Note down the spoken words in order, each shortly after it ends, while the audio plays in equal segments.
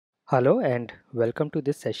Hello and welcome to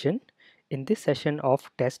this session. In this session of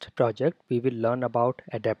test project, we will learn about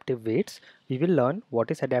adaptive weights. We will learn what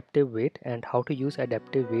is adaptive weight and how to use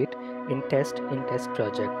adaptive weight in test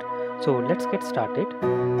project. So let's get started.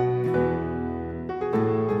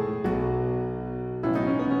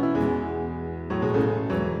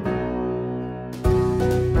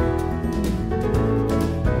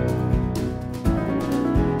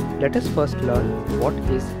 Let us first learn what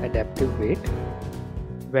is adaptive weight.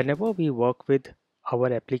 Whenever we work with our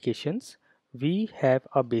applications, we have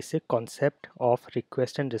a basic concept of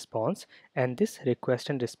request and response, and this request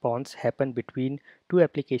and response happen between two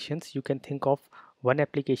applications. You can think of one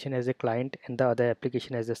application as a client and the other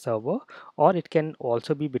application as a server, or it can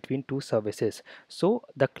also be between two services. So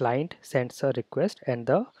the client sends a request and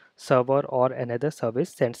the server or another service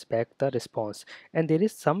sends back the response, and there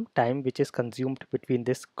is some time which is consumed between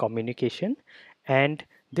this communication, and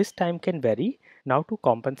this time can vary. Now, to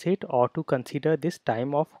compensate or to consider this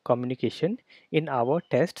time of communication in our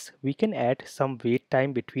tests, we can add some wait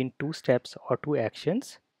time between two steps or two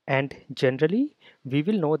actions, and generally we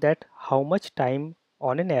will know that how much time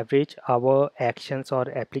on an average our actions or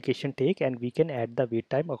application take, and we can add the wait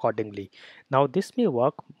time accordingly. Now this may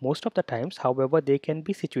work most of the times, however there can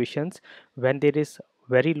be situations when there is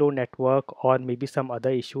very low network or maybe some other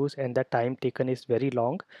issues and the time taken is very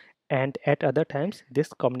long, and at other times this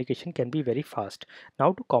communication can be very fast.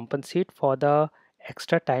 Now to compensate for the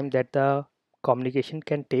extra time that the communication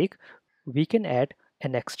can take, we can add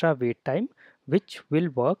an extra wait time which will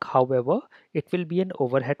work. However, it will be an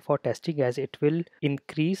overhead for testing as it will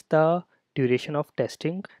increase the duration of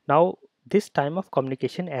testing. Now this time of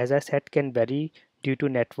communication, as I said, can vary due to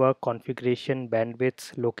network configuration,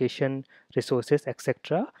 bandwidth, location, resources,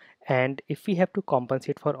 etc. And if we have to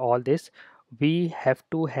compensate for all this, we have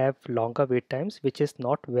to have longer wait times, which is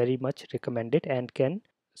not very much recommended and can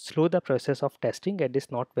slow the process of testing and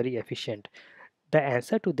is not very efficient. The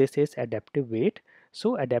answer to this is adaptive wait.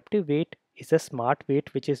 So adaptive wait is a smart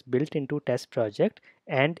wait which is built into test project,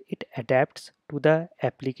 and it adapts to the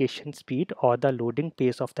application speed or the loading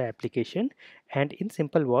pace of the application, and in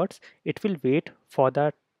simple words it will wait for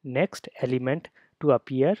the next element to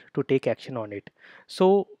appear to take action on it.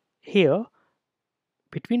 So here,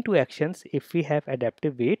 between two actions, if we have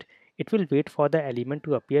adaptive wait, it will wait for the element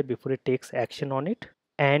to appear before it takes action on it.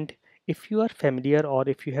 And if you are familiar or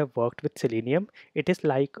if you have worked with Selenium, it is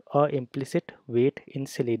like a implicit wait in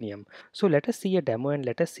Selenium. So let us see a demo and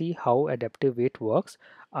let us see how adaptive wait works.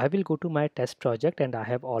 I will go to my test project and I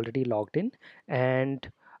have already logged in,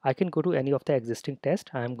 and I can go to any of the existing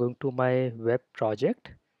tests. I am going to my web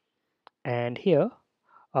project, and here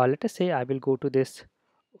let us say I will go to this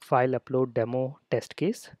file upload demo test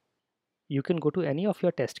case. You can go to any of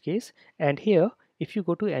your test case, and here if you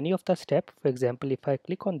go to any of the step, for example if I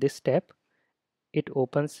click on this step, it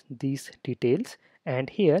opens these details, and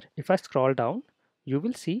here if I scroll down, you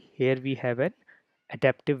will see here we have an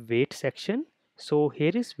adaptive wait section. So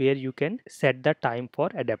here is where you can set the time for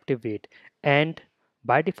adaptive wait, and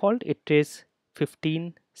by default it is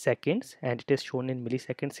 15 seconds and it is shown in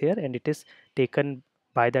milliseconds here, and it is taken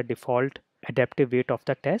by the default adaptive wait of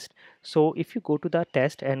the test. So if you go to the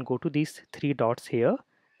test and go to these three dots here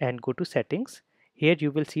and go to settings, here you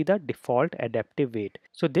will see the default adaptive wait.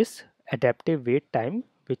 So this adaptive wait time,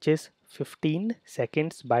 which is 15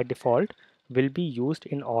 seconds by default, will be used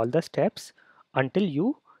in all the steps until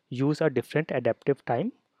you use a different adaptive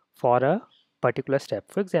time for a particular step.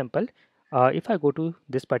 For example, if I go to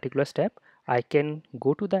this particular step, I can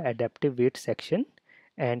go to the adaptive wait section,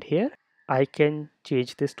 and here I can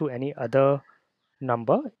change this to any other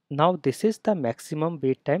number. Now this is the maximum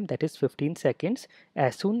wait time, that is 15 seconds.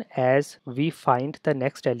 As soon as we find the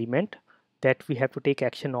next element that we have to take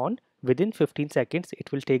action on, within 15 seconds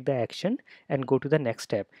it will take the action and go to the next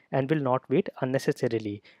step and will not wait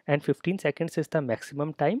unnecessarily, and 15 seconds is the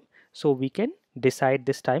maximum time. So we can decide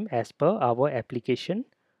this time as per our application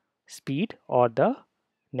speed or the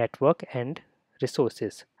network and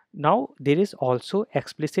resources. Now there is also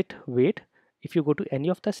explicit wait. If you go to any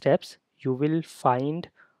of the steps, you will find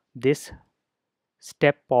this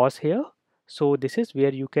step pause here. So this is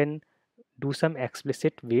where you can do some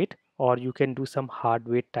explicit wait, or you can do some hard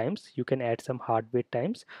wait times. You can add some hard wait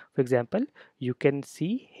times. For example, you can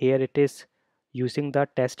see here it is using the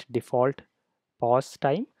test default pause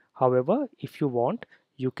time. However, if you want,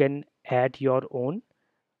 you can add your own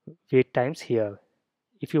wait times here.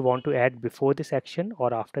 If you want to add before this action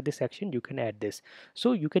or after this action, you can add this.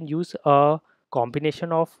 So you can use a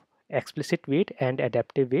combination of explicit wait and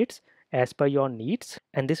adaptive waits as per your needs,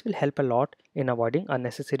 and this will help a lot in avoiding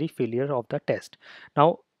unnecessary failure of the test.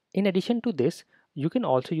 Now in addition to this, You can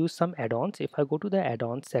also use some add-ons. If I go to the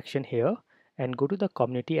add-ons section here and go to the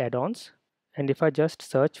community add-ons, and if I just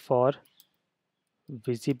search for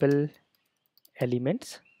visible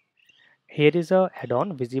elements, here is a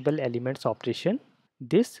add-on visible elements operation.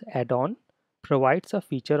 This add-on provides a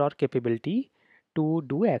feature or capability to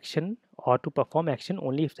do action or to perform action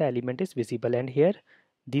only if the element is visible, and here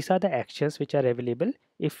these are the actions which are available: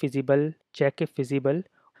 if visible, check if visible.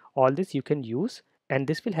 All this you can use, and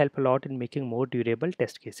this will help a lot in making more durable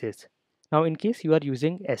test cases. Now, in case you are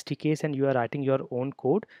using SDKs and you are writing your own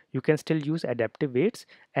code, you can still use adaptive weights.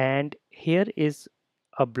 And here is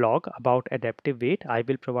a blog about adaptive weight. I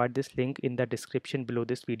will provide this link in the description below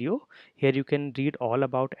this video. Here you can read all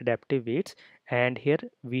about adaptive weights, and here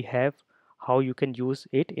we have how you can use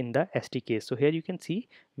it in the SDK. So here you can see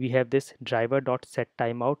we have this driver.set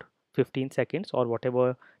timeout 15 seconds or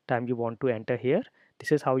whatever time you want to enter here.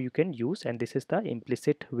 This is how you can use, and this is the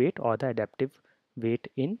implicit weight or the adaptive weight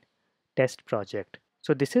in TestProject.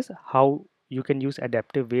 So this is how you can use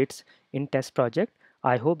adaptive weights in TestProject.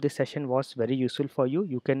 I hope this session was very useful for you.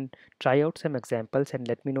 You can try out some examples and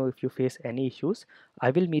let me know if you face any issues. I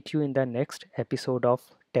will meet you in the next episode of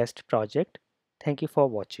TestProject. Thank you for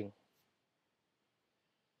watching.